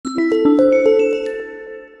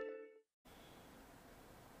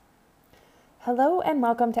Hello and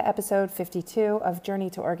welcome to episode 52 of Journey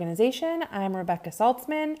to Organization. I'm Rebecca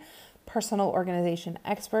Saltzman, personal organization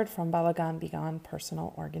expert from Balagan Began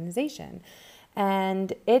Personal Organization.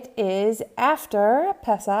 And it is after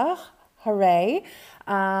Pesach, hooray.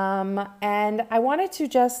 And I wanted to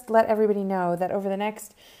just let everybody know that over the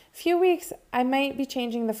next few weeks, I might be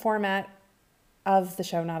changing the format of the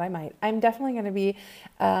show. I'm definitely going to be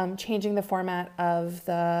changing the format of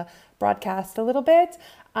the broadcast a little bit.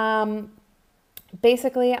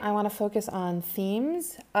 Basically, I want to focus on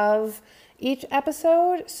themes of each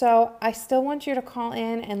episode. So I still want you to call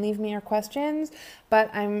in and leave me your questions,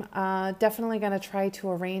 but I'm definitely going to try to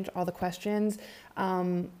arrange all the questions,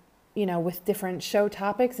 with different show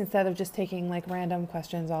topics instead of just taking like random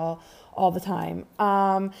questions all the time.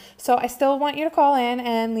 So I still want you to call in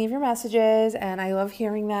and leave your messages, and I love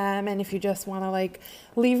hearing them. And if you just want to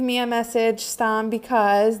leave me a message, Stam,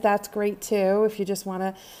 because that's great too. If you just want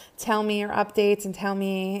to tell me your updates and tell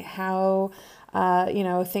me how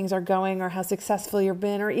things are going or how successful you've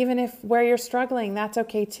been, or even if where you're struggling, that's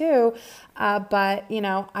okay too. But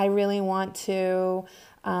I really want to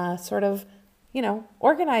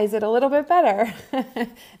organize it a little bit better.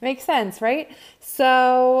 Makes sense, right?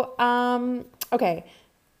 So, okay.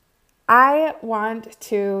 I want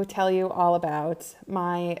to tell you all about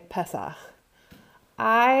my Pesach.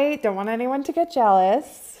 I don't want anyone to get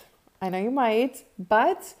jealous. I know you might,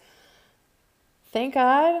 but thank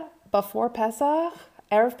God, before Pesach,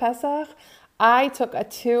 Erev Pesach, I took a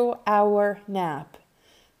 2-hour nap.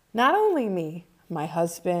 Not only me, my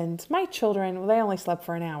husband, my children, they only slept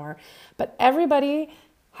for an hour, but everybody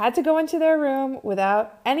had to go into their room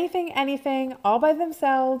without anything, all by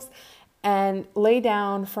themselves, and lay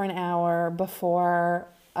down for an hour before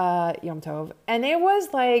Yom Tov. And it was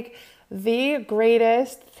like the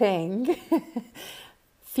greatest thing.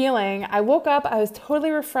 Feeling. I woke up, I was totally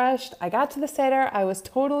refreshed. I got to the Seder, I was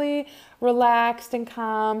totally relaxed and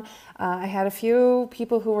calm. I had a few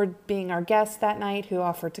people who were being our guests that night who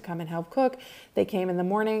offered to come and help cook. They came in the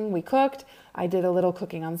morning, we cooked. I did a little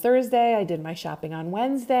cooking on Thursday. I did my shopping on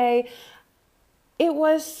Wednesday. It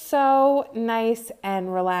was so nice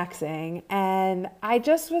and relaxing. And I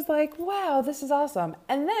just was like, wow, this is awesome.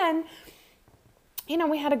 And then,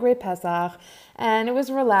 we had a great Pesach and it was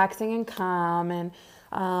relaxing and calm. And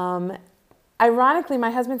ironically,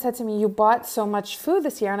 my husband said to me, you bought so much food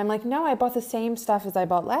this year. And I'm like, no, I bought the same stuff as I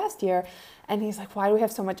bought last year. And he's like, why do we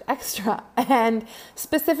have so much extra? And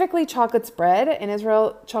specifically chocolate spread. In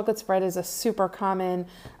Israel, chocolate spread is a super common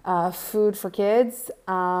food for kids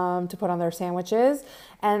to put on their sandwiches.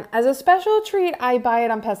 And as a special treat, I buy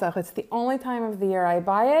it on Pesach. It's the only time of the year I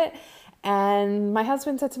buy it. And my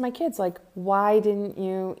husband said to my kids, why didn't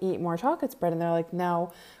you eat more chocolate spread? And they're like,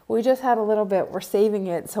 no, we just had a little bit. We're saving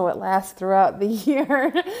it so it lasts throughout the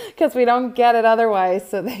year because we don't get it otherwise.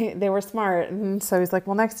 So they were smart. And so he's like,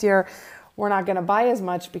 well, next year we're not going to buy as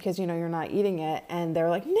much because, you're not eating it. And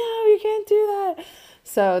they're like, no, you can't do that.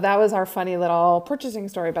 So that was our funny little purchasing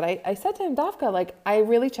story. But I said to him, Dafka, I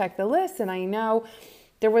really checked the list, and I know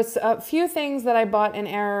there was a few things that I bought in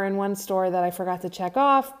error in one store that I forgot to check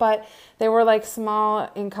off, but they were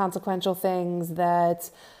small, inconsequential things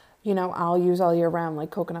that, I'll use all year round,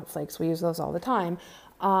 like coconut flakes. We use those all the time.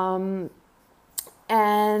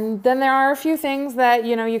 And then there are a few things that,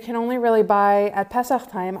 you can only really buy at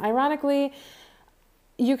Pesach time. Ironically,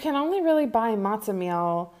 you can only really buy matzah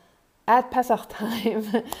meal at Pesach time.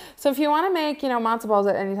 So if you want to make, matzah balls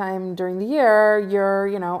at any time during the year, you're,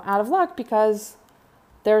 out of luck because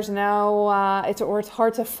there's no, it's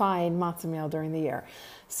hard to find matzah meal during the year.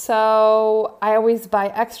 So I always buy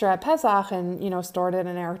extra at Pesach and, store it in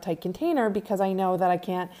an airtight container because I know that I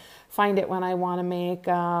can't find it when I want to make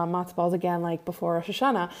matzah balls again, before Rosh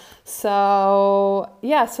Hashanah. So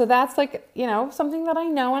yeah, so that's something that I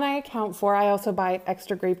know and I account for. I also buy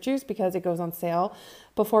extra grape juice because it goes on sale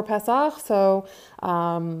before Pesach. So,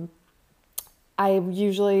 I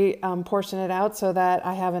usually portion it out so that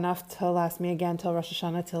I have enough to last me again till Rosh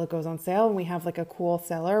Hashanah, till it goes on sale. And we have a cool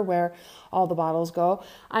cellar where all the bottles go.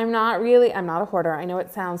 I'm not a hoarder. I know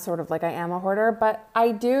it sounds sort of like I am a hoarder, but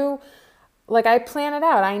I do, I plan it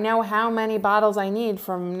out. I know how many bottles I need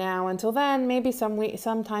from now until then. Maybe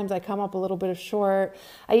sometimes I come up a little bit short.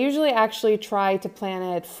 I usually actually try to plan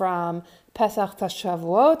it from Pesach to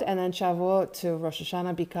Shavuot and then Shavuot to Rosh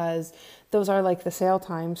Hashanah because those are the sale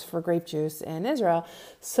times for grape juice in Israel.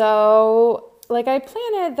 So I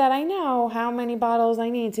plan it that I know how many bottles I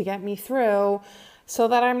need to get me through so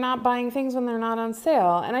that I'm not buying things when they're not on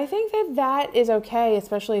sale. And I think that is okay,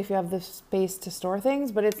 especially if you have the space to store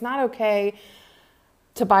things, but it's not okay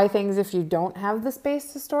to buy things if you don't have the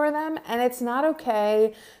space to store them. And it's not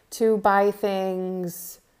okay to buy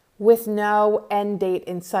things with no end date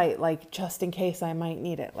in sight, like just in case I might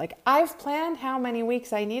need it. Like I've planned how many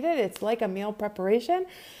weeks I need it. It's like a meal preparation,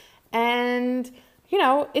 and you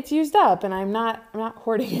know, it's used up, and I'm not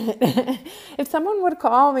hoarding it. If someone would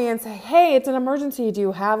call me and say, "Hey, it's an emergency. Do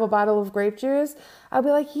you have a bottle of grape juice?" I'll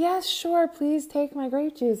be like, "Yes, sure. Please take my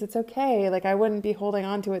grape juice. It's okay." Like I wouldn't be holding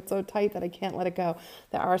on to it so tight that I can't let it go.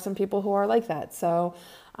 There are some people who are like that. So,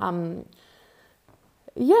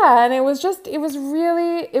 yeah, and it was just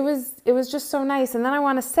so nice. And then I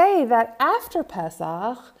want to say that after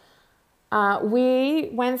Pesach, we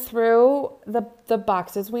went through the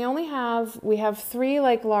boxes. We have 3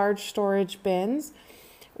 like large storage bins.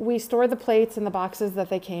 We store the plates in the boxes that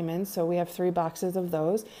they came in, so we have 3 boxes of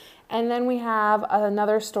those. And then we have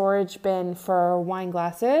another storage bin for wine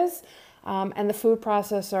glasses, and the food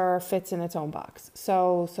processor fits in its own box.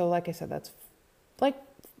 So like I said, that's like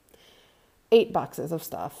 8 boxes of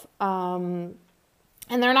stuff. And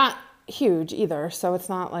they're not huge either, so it's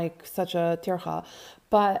not like such a tircha.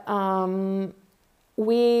 But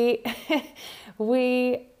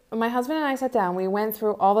my husband and I sat down. We went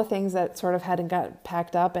through all the things that sort of hadn't got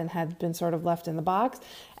packed up and had been sort of left in the box.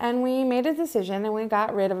 And we made a decision, and we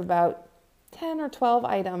got rid of about 10 or 12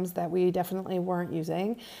 items that we definitely weren't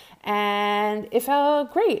using. And it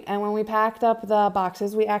felt great. And when we packed up the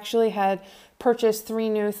boxes, we actually had purchased 3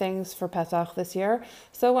 new things for Pesach this year.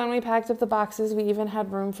 So when we packed up the boxes, we even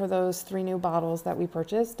had room for those 3 new bottles that we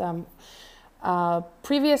purchased.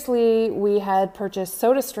 Previously, we had purchased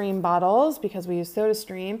SodaStream bottles because we use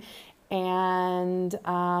SodaStream, and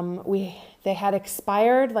they had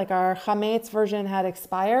expired. Like our chametz version had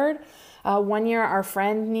expired. One year, our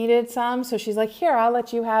friend needed some, so she's like, "Here, I'll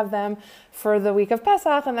let you have them for the week of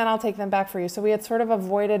Pesach, and then I'll take them back for you." So we had sort of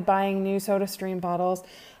avoided buying new SodaStream bottles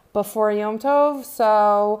before Yom Tov.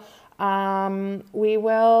 So we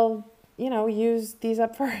will, use these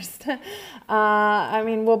up first. I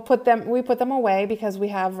mean, we put them away because we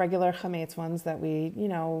have regular chametz ones that we,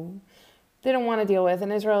 didn't want to deal with.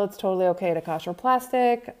 In Israel, it's totally okay to kosher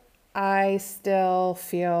plastic. I still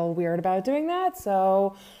feel weird about doing that,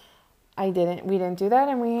 so we didn't do that,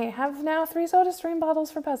 and we have now 3 SodaStream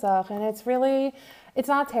bottles for Pesach, and it's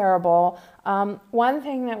not terrible. One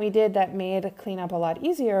thing that we did that made cleanup a lot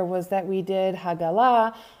easier was that we did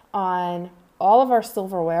hagala on all of our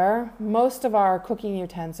silverware, most of our cooking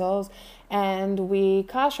utensils, and we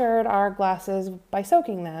koshered our glasses by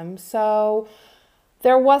soaking them. So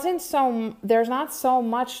there's not so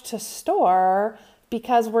much to store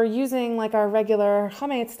because we're using like our regular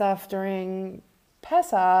chametz stuff during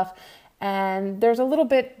Pesach, and there's a little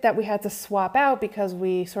bit that we had to swap out because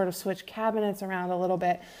we sort of switched cabinets around a little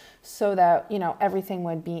bit so that, everything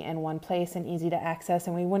would be in one place and easy to access,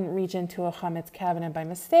 and we wouldn't reach into a chametz cabinet by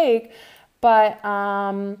mistake. But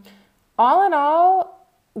all in all,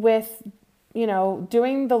 with,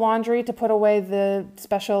 doing the laundry to put away the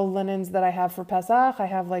special linens that I have for Pesach, I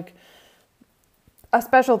have like a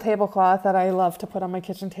special tablecloth that I love to put on my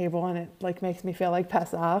kitchen table, and it like makes me feel like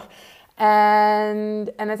Pesach. And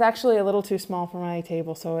it's actually a little too small for my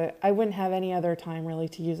table, so I wouldn't have any other time really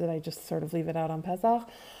to use it. I just sort of leave it out on Pesach.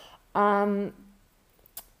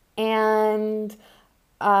 And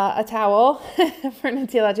a towel for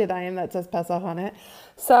Netilat Yadayim that says Pesach on it.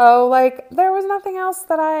 So like there was nothing else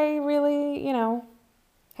that I really,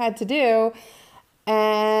 had to do.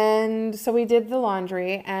 And so we did the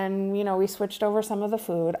laundry, and, we switched over some of the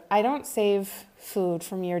food. I don't save food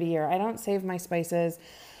from year to year. I don't save my spices.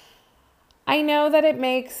 I know that it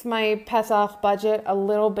makes my Pesach budget a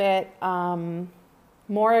little bit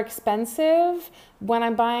more expensive when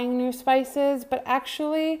I'm buying new spices, but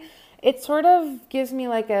actually it sort of gives me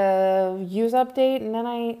like a use up date, and then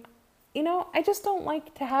I just don't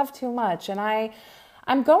like to have too much, and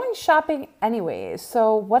I'm going shopping anyways,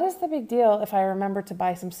 so what is the big deal if I remember to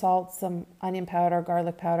buy some salt, some onion powder,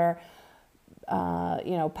 garlic powder,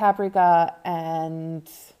 paprika, and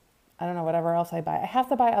I don't know, whatever else I buy. I have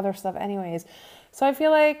to buy other stuff anyways. So I feel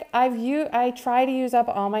like I try to use up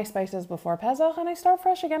all my spices before Pesach, and I start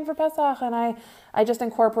fresh again for Pesach, and I just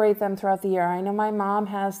incorporate them throughout the year. I know my mom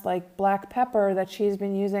has like black pepper that she's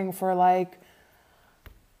been using for like,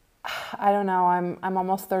 I don't know, I'm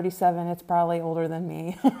almost 37. It's probably older than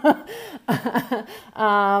me.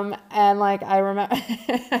 And like, I remember,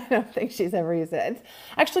 I don't think she's ever used it.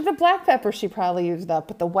 Actually, the black pepper she probably used up,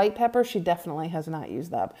 but the white pepper she definitely has not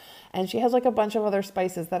used up. And she has like a bunch of other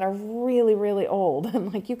spices that are really, really old.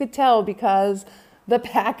 And like, you could tell because the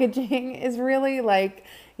packaging is really like,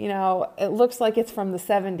 it looks like it's from the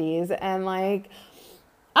 70s. And like,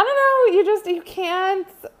 I don't know, you can't,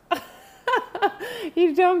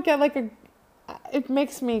 you don't get like it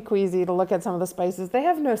makes me queasy to look at some of the spices. They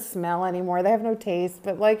have no smell anymore. They have no taste,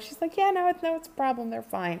 but like, she's like, yeah, no, it's a problem. They're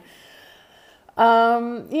fine.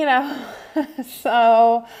 You know,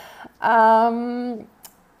 so,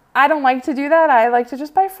 I don't like to do that. I like to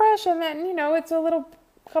just buy fresh, and then, you know, it's a little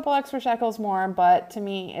couple extra shekels more, but to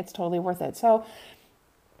me, it's totally worth it. So,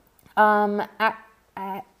 um, I,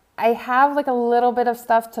 I have like a little bit of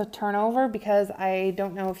stuff to turn over because I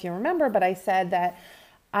don't know if you remember, but I said that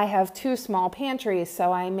I have two small pantries.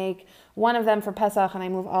 So I make one of them for Pesach and I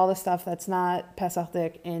move all the stuff that's not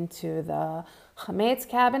Pesachdik into the chametz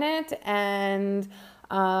cabinet. And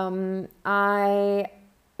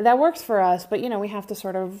that works for us, but you know, we have to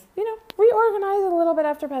sort of, you know, reorganize a little bit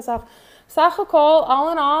after Pesach. Sach HaKol,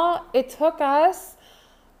 all in all, it took us,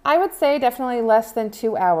 I would say, definitely less than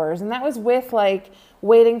 2 hours. And that was with like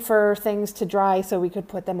waiting for things to dry so we could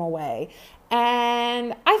put them away.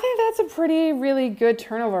 And I think that's a pretty, really good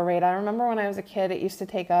turnover rate. I remember when I was a kid, it used to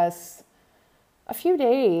take us a few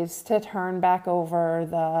days to turn back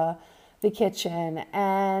over the kitchen.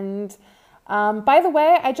 And by the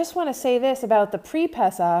way, I just want to say this about the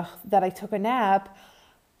pre-Pesach that I took a nap.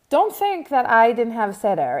 Don't think that I didn't have a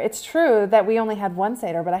Seder. It's true that we only had one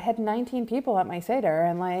Seder, but I had 19 people at my Seder.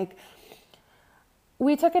 And like,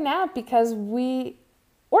 we took a nap because we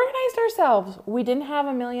organized ourselves. We didn't have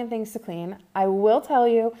a million things to clean. I will tell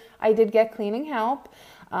you, I did get cleaning help.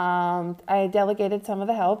 I delegated some of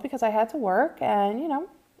the help because I had to work, and you know,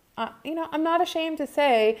 I'm not ashamed to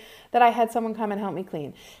say that I had someone come and help me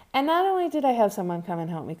clean. And not only did I have someone come and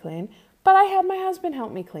help me clean, but I had my husband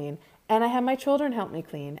help me clean, and I had my children help me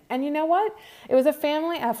clean. And you know what? It was a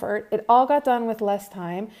family effort. It all got done with less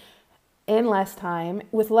time,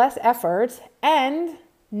 with less effort, and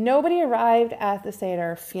nobody arrived at the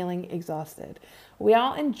Seder feeling exhausted. We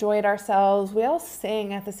all enjoyed ourselves. We all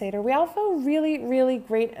sang at the Seder. We all felt really, really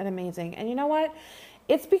great and amazing. And you know what?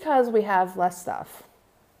 It's because we have less stuff.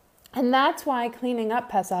 And that's why cleaning up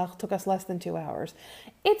Pesach took us less than 2 hours.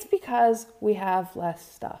 It's because we have less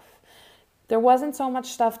stuff. There wasn't so much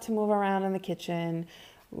stuff to move around in the kitchen.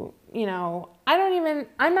 You know,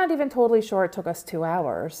 I'm not even totally sure it took us 2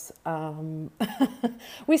 hours.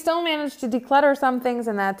 We still managed to declutter some things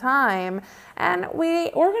in that time, and we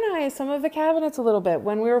organized some of the cabinets a little bit.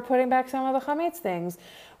 When we were putting back some of the chametz things,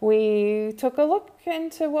 we took a look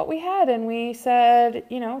into what we had and we said,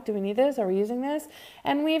 you know, do we need this? Are we using this?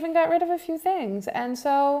 And we even got rid of a few things. And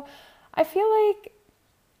so I feel like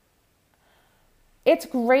it's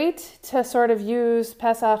great to sort of use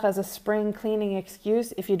Pesach as a spring cleaning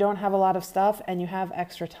excuse if you don't have a lot of stuff and you have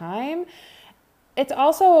extra time. It's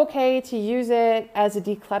also okay to use it as a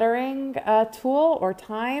decluttering tool or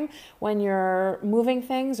time when you're moving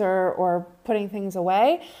things or putting things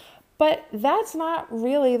away. But that's not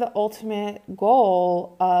really the ultimate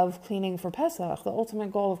goal of cleaning for Pesach. The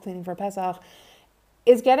ultimate goal of cleaning for Pesach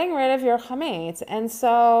is getting rid of your chametz. And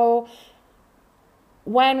so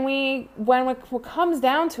when it comes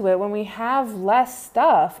down to it, when we have less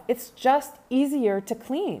stuff, it's just easier to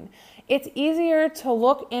clean. It's easier to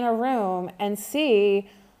look in a room and see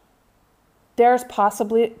there's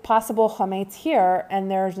possible chametz here and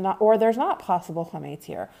there's not possible chametz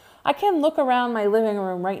here. I can look around my living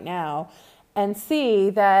room right now and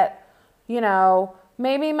see that, you know,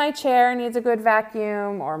 maybe my chair needs a good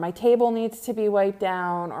vacuum, or my table needs to be wiped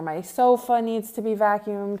down, or my sofa needs to be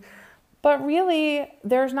vacuumed. But really,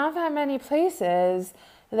 there's not that many places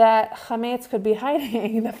that chametz could be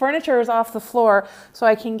hiding. The furniture is off the floor, so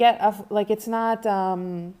I can get, it's not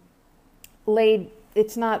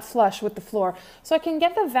it's not flush with the floor. So I can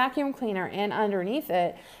get the vacuum cleaner in underneath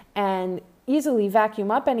it and easily vacuum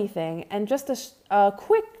up anything. And just a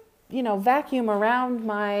quick, you know, vacuum around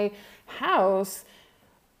my house,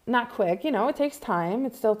 not quick, you know, it takes time.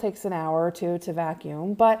 It still takes an hour or two to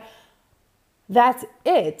vacuum, but that's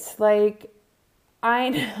it. Like, I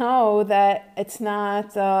know that it's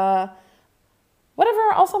not,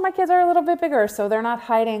 whatever. Also, my kids are a little bit bigger, so they're not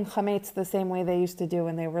hiding chametz the same way they used to do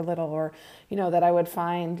when they were little, or, you know, that I would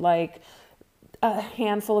find like a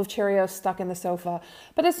handful of Cheerios stuck in the sofa.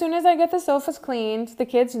 But as soon as I get the sofas cleaned, the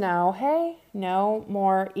kids know, hey, no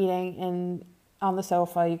more eating on the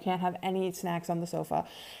sofa. You can't have any snacks on the sofa.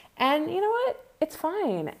 And you know what? It's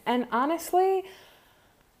fine. And honestly,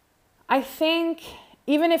 I think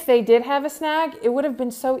even if they did have a snack, it would have been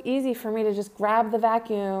so easy for me to just grab the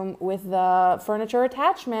vacuum with the furniture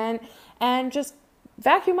attachment and just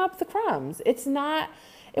vacuum up the crumbs.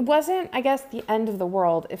 It wasn't, I guess, the end of the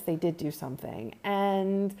world if they did do something.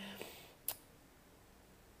 And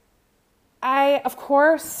Of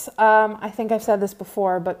course, I think I've said this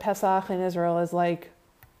before, but Pesach in Israel is like,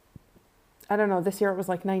 I don't know, this year it was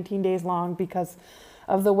like 19 days long because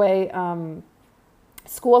of the way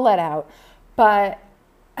school let out. But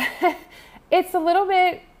it's a little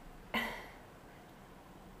bit,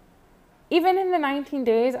 even in the 19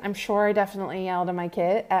 days, I'm sure I definitely yelled at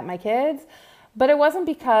my kids, but it wasn't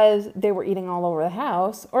because they were eating all over the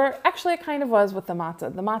house, or actually it kind of was with the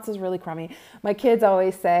matzah. The matzah is really crummy. My kids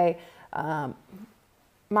always say,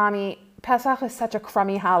 Mommy, Pesach is such a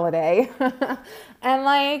crummy holiday. And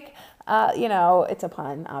like, it's a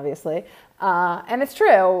pun, obviously. And it's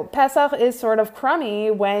true. Pesach is sort of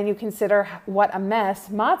crummy when you consider what a mess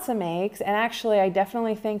matzah makes. And actually, I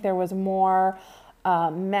definitely think there was more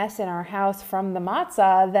mess in our house from the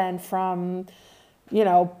matzah than from,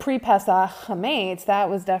 pre-Pesach chametz. That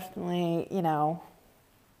was definitely,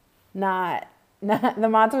 not the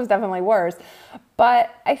matzah was definitely worse. But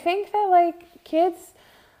I think that like kids,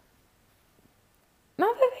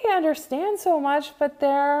 not that they understand so much, but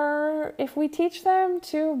if we teach them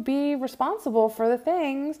to be responsible for the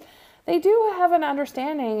things, they do have an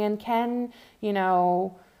understanding and can,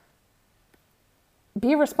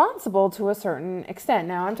 be responsible to a certain extent.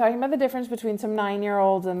 Now, I'm talking about the difference between some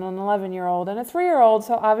 9-year-olds and an 11-year-old and a 3-year-old.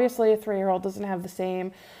 So obviously a 3-year-old doesn't have the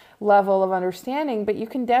same level of understanding, but you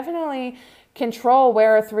can definitely control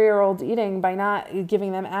where a 3-year-old's eating by not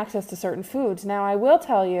giving them access to certain foods. Now, I will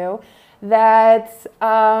tell you that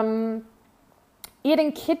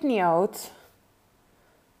eating kitniot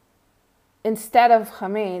instead of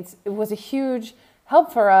chametz, it was a huge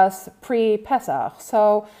help for us pre-Pesach.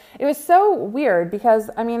 So it was so weird because,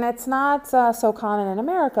 it's not so common in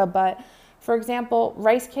America, but for example,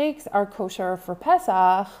 rice cakes are kosher for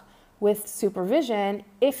Pesach with supervision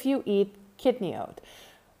if you eat kitniot.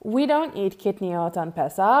 We don't eat kitniot on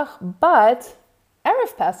Pesach, but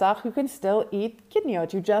Erev Pesach, you can still eat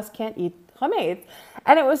kitniot. You just can't eat chametz.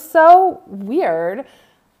 And it was so weird.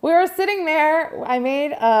 We were sitting there. I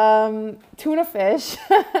made tuna fish.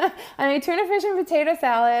 I made tuna fish and potato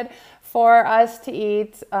salad for us to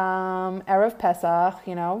eat Erev Pesach,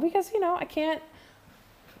 because, I can't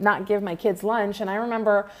not give my kids lunch. And I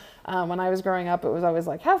remember when I was growing up, it was always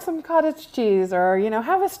like, have some cottage cheese or,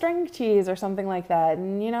 have a string cheese or something like that.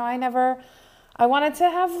 And, I wanted to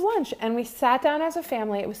have lunch. And we sat down as a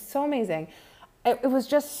family. It was so amazing. It was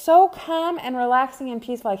just so calm and relaxing and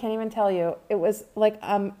peaceful. I can't even tell you. It was like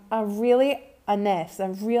a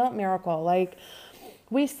real miracle. Like,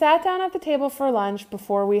 we sat down at the table for lunch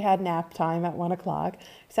before we had nap time at 1 o'clock.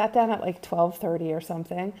 We sat down at like 12:30 or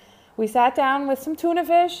something. We sat down with some tuna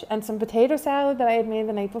fish and some potato salad that I had made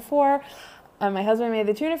the night before. And my husband made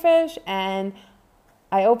the tuna fish, and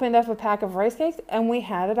I opened up a pack of rice cakes and we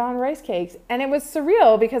had it on rice cakes. And it was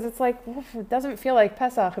surreal because it's like, it doesn't feel like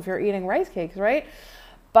Pesach if you're eating rice cakes, right?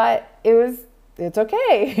 But it's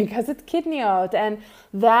okay because it's kitniot. And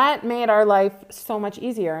that made our life so much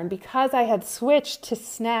easier. And because I had switched to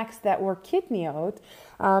snacks that were kitniot,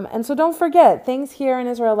 and so don't forget, things here in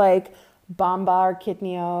Israel like Bamba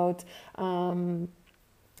kitniot,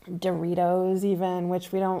 Doritos even,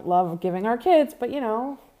 which we don't love giving our kids, but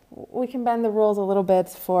we can bend the rules a little bit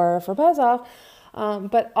for Pesach,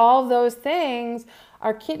 but all of those things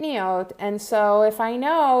are kitniot. And so if I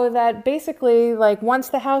know that basically, like, once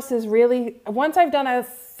I've done a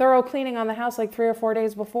thorough cleaning on the house like 3 or 4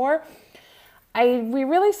 days before, we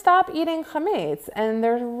really stop eating chametz, and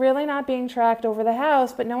they're really not being tracked over the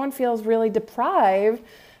house, but no one feels really deprived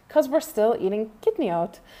because we're still eating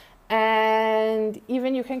kitniot. And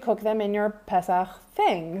even you can cook them in your Pesach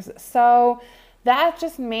things. So that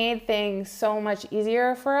just made things so much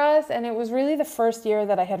easier for us. And it was really the first year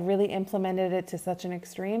that I had really implemented it to such an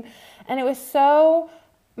extreme. And it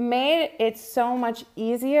made it so much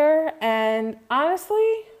easier. And honestly,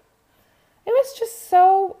 it was just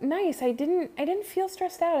so nice. I didn't feel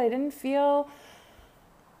stressed out. I didn't feel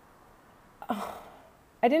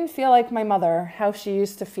like my mother, how she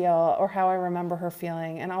used to feel or how I remember her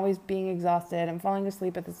feeling, and always being exhausted and falling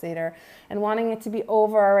asleep at the Seder and wanting it to be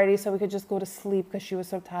over already so we could just go to sleep because she was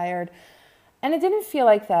so tired. And it didn't feel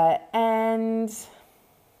like that. And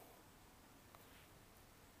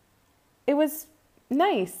it was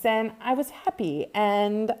nice and I was happy.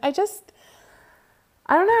 And I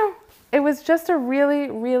don't know. It was just a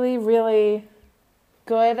really, really, really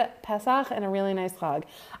good Pesach and a really nice Chag.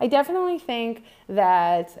 I definitely think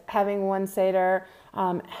that having one Seder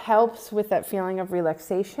helps with that feeling of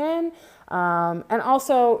relaxation, and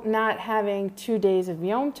also not having 2 days of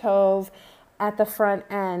Yom Tov at the front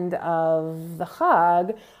end of the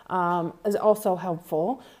Chag is also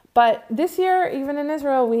helpful. But this year, even in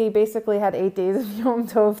Israel, we basically had 8 days of Yom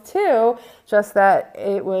Tov too, just that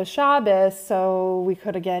it was Shabbos, so we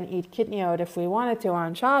could again eat kitniot if we wanted to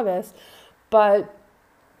on Shabbos. But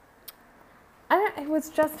it was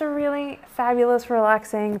just a really fabulous,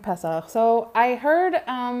 relaxing Pesach. So I heard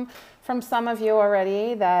from some of you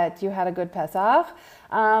already that you had a good Pesach,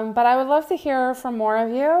 but I would love to hear from more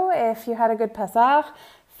of you if you had a good Pesach.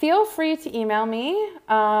 Feel free to email me,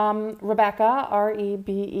 Rebecca,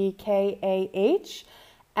 REBEKAH,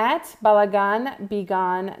 at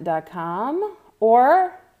balaganbegon.com,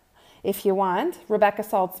 or if you want,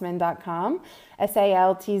 RebeccaSaltzman.com,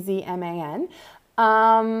 SALTZMAN.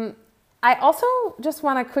 I also just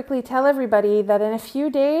want to quickly tell everybody that in a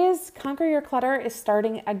few days, Conquer Your Clutter is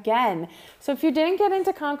starting again. So if you didn't get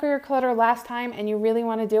into Conquer Your Clutter last time and you really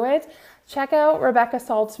want to do it, check out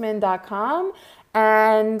RebeccaSaltzman.com.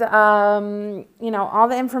 And, all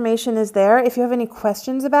the information is there. If you have any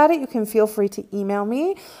questions about it, you can feel free to email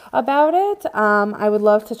me about it. I would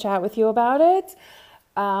love to chat with you about it.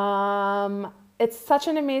 It's such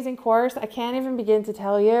an amazing course. I can't even begin to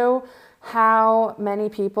tell you how many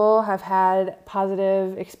people have had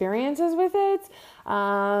positive experiences with it.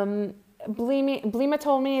 Blima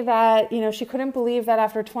told me that, she couldn't believe that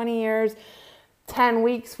after 20 years, 10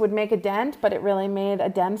 weeks would make a dent, but it really made a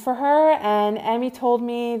dent for her. And Emmy told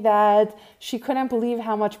me that she couldn't believe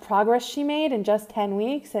how much progress she made in just 10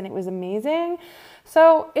 weeks, and it was amazing.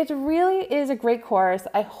 So it really is a great course.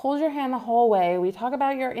 I hold your hand the whole way. We talk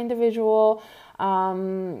about your individual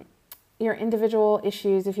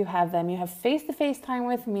issues if you have them. You have face-to-face time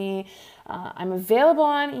with me. I'm available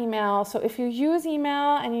on email. So if you use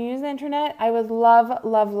email and you use the internet, I would love,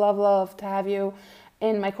 love, love, love to have you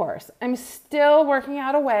in my course. I'm still working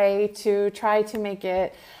out a way to try to make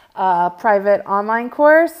it a private online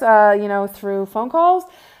course, through phone calls.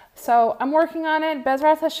 So I'm working on it.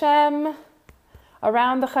 Bezrat Hashem,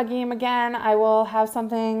 around the Chagim again, I will have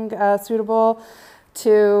something suitable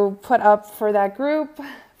to put up for that group.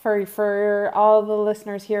 For all the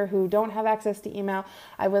listeners here who don't have access to email,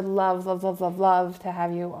 I would love, love, love, love, love to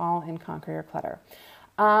have you all in Conquer Your Clutter.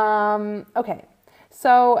 Okay,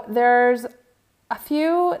 so there's a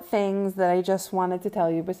few things that I just wanted to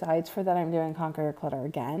tell you besides for that I'm doing Conquer Your Clutter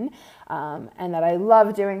again, and that I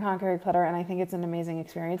love doing Conquer Your Clutter, and I think it's an amazing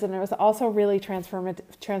experience, and it was also really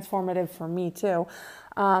transformative for me too.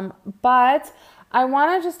 But I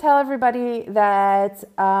want to just tell everybody that,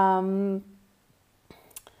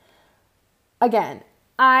 again,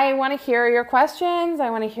 I want to hear your questions. I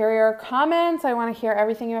want to hear your comments. I want to hear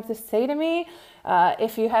everything you have to say to me.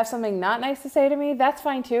 If you have something not nice to say to me, that's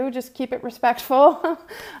fine too. Just keep it respectful.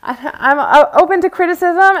 I'm open to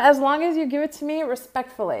criticism as long as you give it to me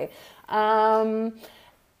respectfully. I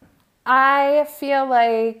feel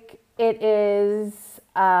like it is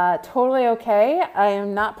totally okay. I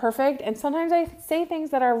am not perfect, and sometimes I say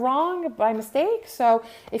things that are wrong by mistake. So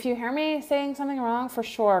if you hear me saying something wrong, for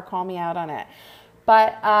sure, call me out on it.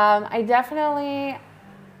 But I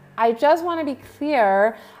just want to be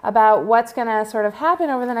clear about what's going to sort of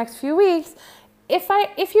happen over the next few weeks.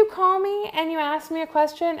 If you call me and you ask me a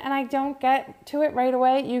question and I don't get to it right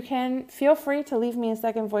away, you can feel free to leave me a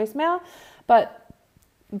second voicemail. But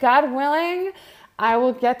God willing, I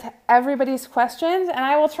will get to everybody's questions, and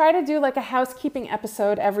I will try to do like a housekeeping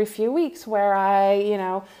episode every few weeks where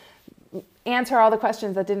I, answer all the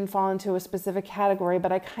questions that didn't fall into a specific category.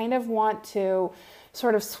 But I kind of want to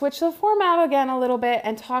sort of switch the format again a little bit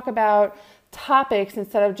and talk about topics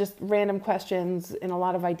instead of just random questions and a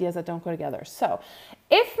lot of ideas that don't go together. So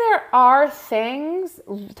if there are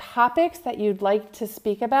topics that you'd like to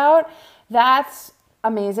speak about, that's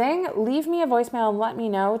amazing. Leave me a voicemail and let me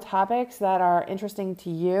know topics that are interesting to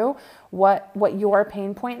you, what your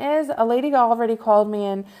pain point is. A lady already called me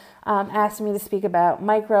and asked me to speak about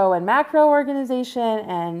micro and macro organization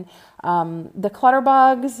and the clutter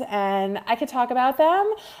bugs, and I could talk about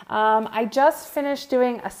them. I just finished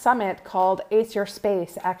doing a summit called Ace Your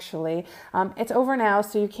Space, actually. It's over now,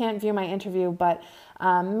 so you can't view my interview, but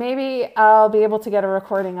maybe I'll be able to get a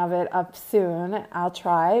recording of it up soon. I'll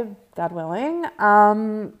try, God willing.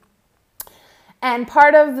 And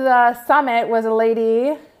part of the summit was a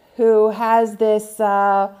lady who has these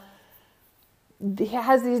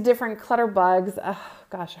different clutter bugs.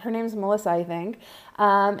 Her name's Melissa, I think.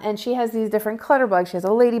 And she has these different clutter bugs. She has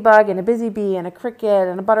a ladybug and a busy bee and a cricket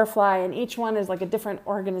and a butterfly, and each one is like a different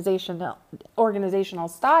organizational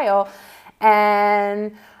style.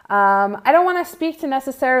 And I don't want to speak to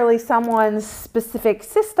necessarily someone's specific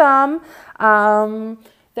system.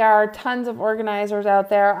 There are tons of organizers out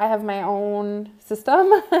there. I have my own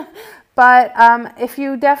system. But if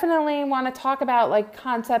you definitely want to talk about like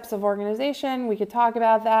concepts of organization, we could talk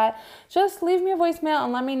about that. Just leave me a voicemail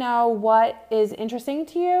and let me know what is interesting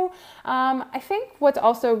to you. I think what's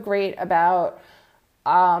also great about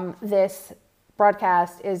this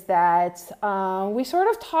broadcast is that we sort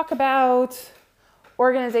of talk about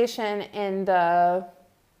organization in the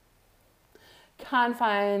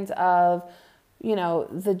confines of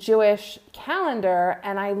the Jewish calendar,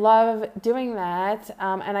 and I love doing that,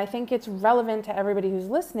 and I think it's relevant to everybody who's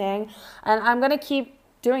listening, and I'm going to keep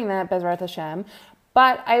doing that, Bezrat Hashem.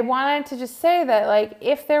 But I wanted to just say that, like,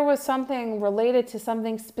 if there was something related to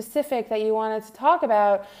something specific that you wanted to talk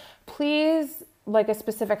about, please, like a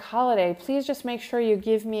specific holiday, please just make sure you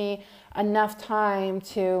give me enough time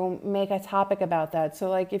to make a topic about that. So,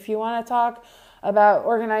 like, if you want to talk about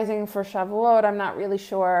organizing for Shavuot, I'm not really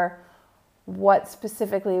sure what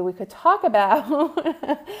specifically we could talk about,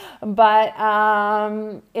 but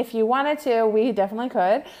if you wanted to, we definitely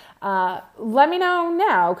could. Let me know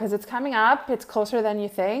now, because it's coming up. It's closer than you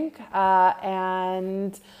think,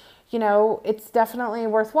 and it's definitely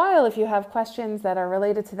worthwhile. If you have questions that are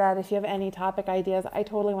related to that, if you have any topic ideas, I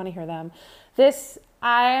totally want to hear them.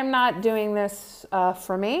 I am not doing this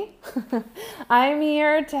for me. I'm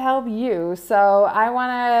here to help you. So I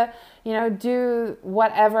want to, do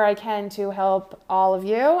whatever I can to help all of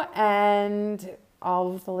you and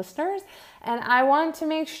all of the listeners. And I want to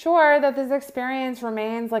make sure that this experience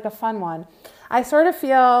remains like a fun one. I sort of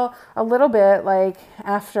feel a little bit like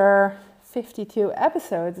after 52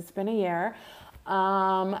 episodes, it's been a year,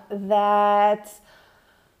 that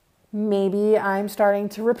maybe I'm starting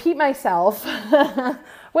to repeat myself,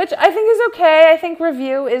 which I think is okay. I think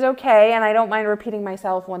review is okay, and I don't mind repeating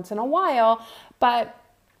myself once in a while. But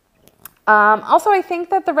also, I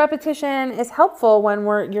think that the repetition is helpful when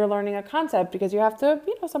you're learning a concept, because you have to,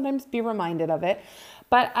 sometimes be reminded of it.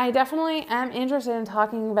 But I definitely am interested in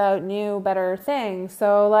talking about new, better things.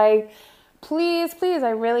 So, like, please,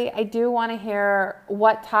 I do want to hear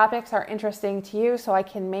what topics are interesting to you, so I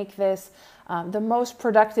can make this the most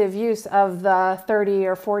productive use of the 30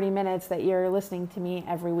 or 40 minutes that you're listening to me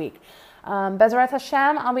every week. Bezrat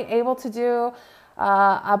Hashem, I'll be able to do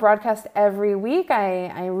a broadcast every week.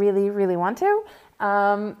 I really, really want to.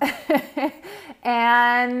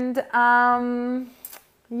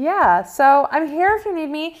 Yeah, so I'm here if you need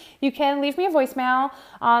me. You can leave me a voicemail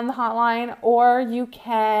on the hotline, or you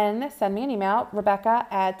can send me an email,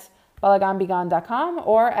 rebecca@balaganbegon.com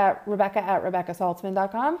or at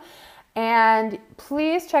rebecca@rebeccasaltzman.com. And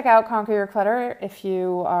please check out Conquer Your Clutter if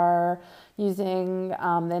you are using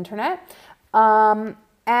the internet. And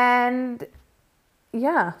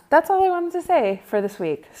yeah, that's all I wanted to say for this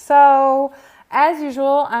week. So as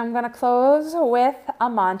usual, I'm going to close with a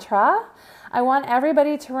mantra. I want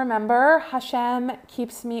everybody to remember Hashem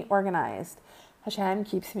keeps me organized. Hashem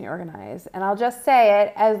keeps me organized. And I'll just say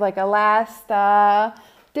it as like a last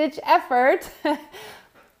ditch effort.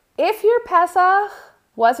 If your Pesach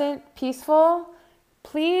wasn't peaceful,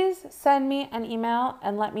 please send me an email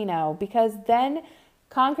and let me know, because then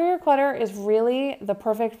Conquer Your Clutter is really the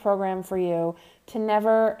perfect program for you to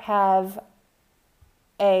never have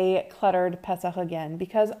a cluttered Pesach again.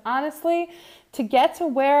 Because honestly, to get to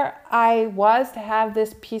where I was to have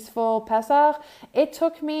this peaceful Pesach, it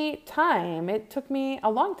took me time. It took me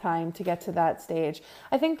a long time to get to that stage.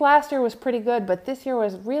 I think last year was pretty good, but this year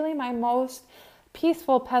was really my most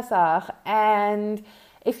peaceful Pesach. And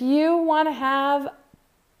if you want to have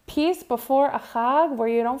peace before a Chag, where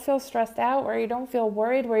you don't feel stressed out, where you don't feel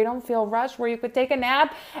worried, where you don't feel rushed, where you could take a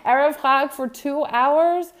nap Erev Chag for 2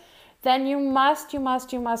 hours, then you must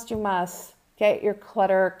get your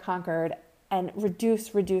clutter conquered and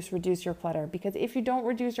reduce your clutter. Because if you don't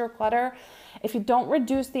reduce your clutter, if you don't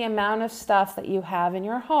reduce the amount of stuff that you have in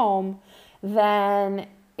your home, then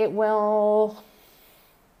you'll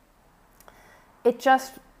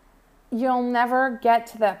never get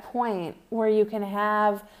to that point where you can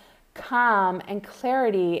have calm and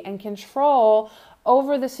clarity and control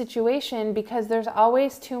over the situation, because there's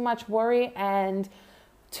always too much worry and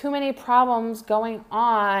too many problems going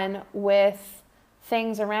on with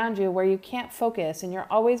things around you where you can't focus, and you're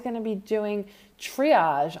always going to be doing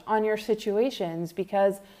triage on your situations,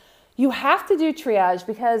 because you have to do triage,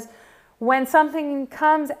 because when something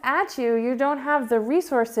comes at you, you don't have the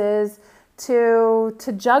resources to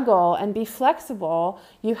juggle and be flexible.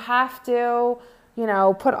 You have to,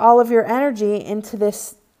 put all of your energy into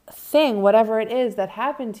this thing, whatever it is that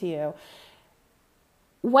happened to you.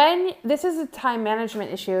 When this is a time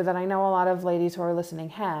management issue that I know a lot of ladies who are listening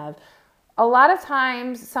have, a lot of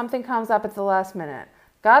times something comes up at the last minute.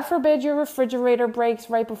 God forbid your refrigerator breaks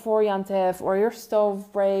right before Yom Tov, or your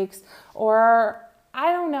stove breaks, or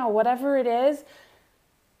I don't know, whatever it is.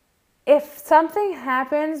 If something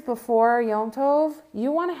happens before Yom Tov,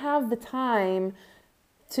 you want to have the time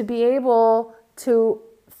to be able to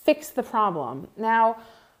fix the problem. Now,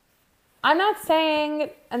 I'm not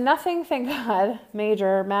saying nothing, thank God,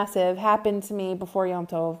 major, massive, happened to me before Yom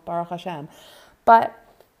Tov, Baruch Hashem. But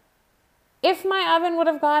if my oven would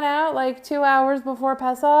have gone out like 2 hours before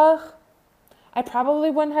Pesach, I probably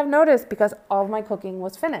wouldn't have noticed because all of my cooking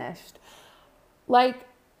was finished. Like,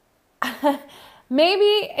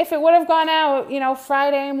 maybe if it would have gone out,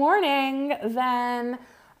 Friday morning, then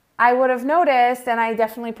I would have noticed, and I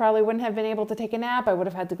definitely probably wouldn't have been able to take a nap. I would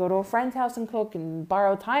have had to go to a friend's house and cook and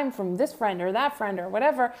borrow time from this friend or that friend or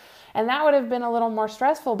whatever. And that would have been a little more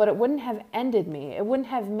stressful, but it wouldn't have ended me. It wouldn't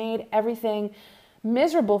have made everything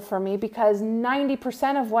miserable for me because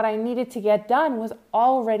 90% of what I needed to get done was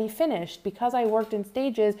already finished because I worked in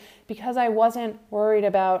stages, because I wasn't worried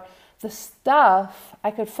about the stuff.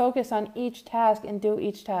 I could focus on each task and do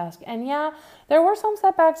each task. And yeah, there were some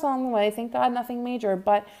setbacks along the way. Thank God, nothing major,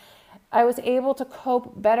 but I was able to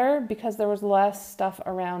cope better because there was less stuff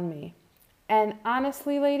around me. And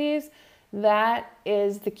honestly, ladies, that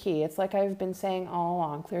is the key. It's like I've been saying all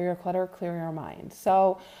along, clear your clutter, clear your mind.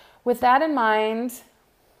 So with that in mind,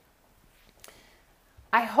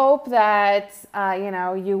 I hope that,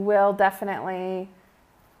 you will definitely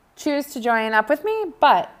choose to join up with me.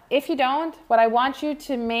 But if you don't, what I want you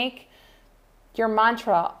to make your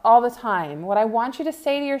mantra all the time, what I want you to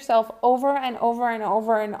say to yourself over and over and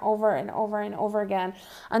over and over and over and over again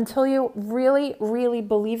until you really, really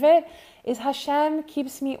believe it, is Hashem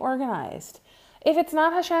keeps me organized. If it's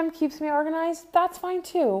not Hashem keeps me organized, that's fine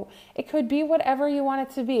too. It could be whatever you want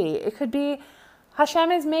it to be. It could be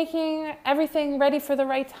Hashem is making everything ready for the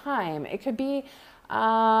right time. It could be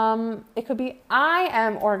I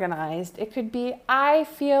am organized. It could be I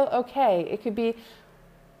feel okay. It could be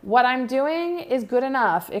what I'm doing is good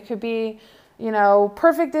enough. It could be,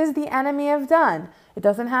 perfect is the enemy of done. It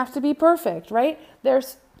doesn't have to be perfect, right?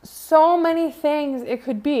 There's so many things it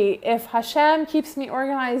could be. If Hashem keeps me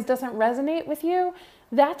organized doesn't resonate with you,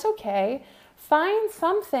 that's okay. Find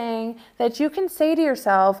something that you can say to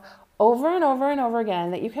yourself over and over and over again,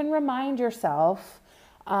 that you can remind yourself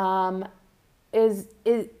is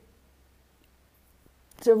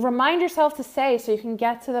to remind yourself to say so you can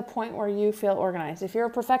get to the point where you feel organized. If you're a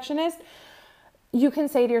perfectionist, you can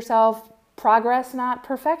say to yourself, progress, not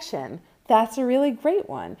perfection. That's a really great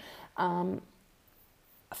one.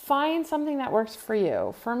 Find something that works for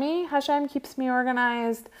you. For me, Hashem keeps me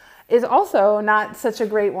organized is also not such a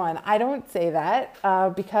great one. I don't say that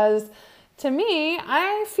because to me,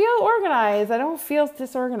 I feel organized. I don't feel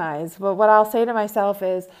disorganized. But what I'll say to myself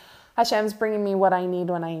is, Hashem's bringing me what I need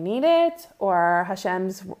when I need it, or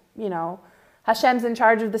Hashem's in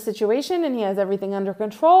charge of the situation and he has everything under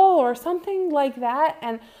control or something like that.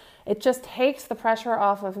 And it just takes the pressure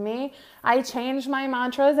off of me. I change my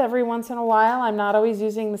mantras every once in a while. I'm not always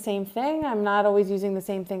using the same thing. I'm not always using the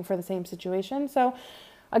same thing for the same situation. So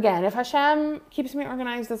again, if Hashem keeps me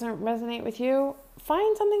organized doesn't resonate with you,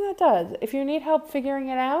 find something that does. If you need help figuring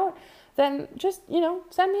it out, then just,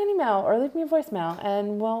 send me an email or leave me a voicemail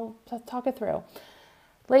and we'll talk it through.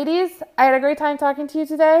 Ladies, I had a great time talking to you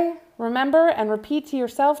today. Remember and repeat to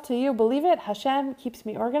yourself till you believe it. Hashem keeps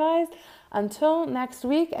me organized. Until next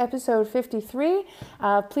week, episode 53,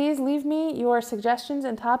 please leave me your suggestions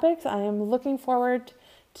and topics. I am looking forward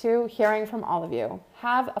to hearing from all of you.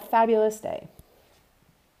 Have a fabulous day.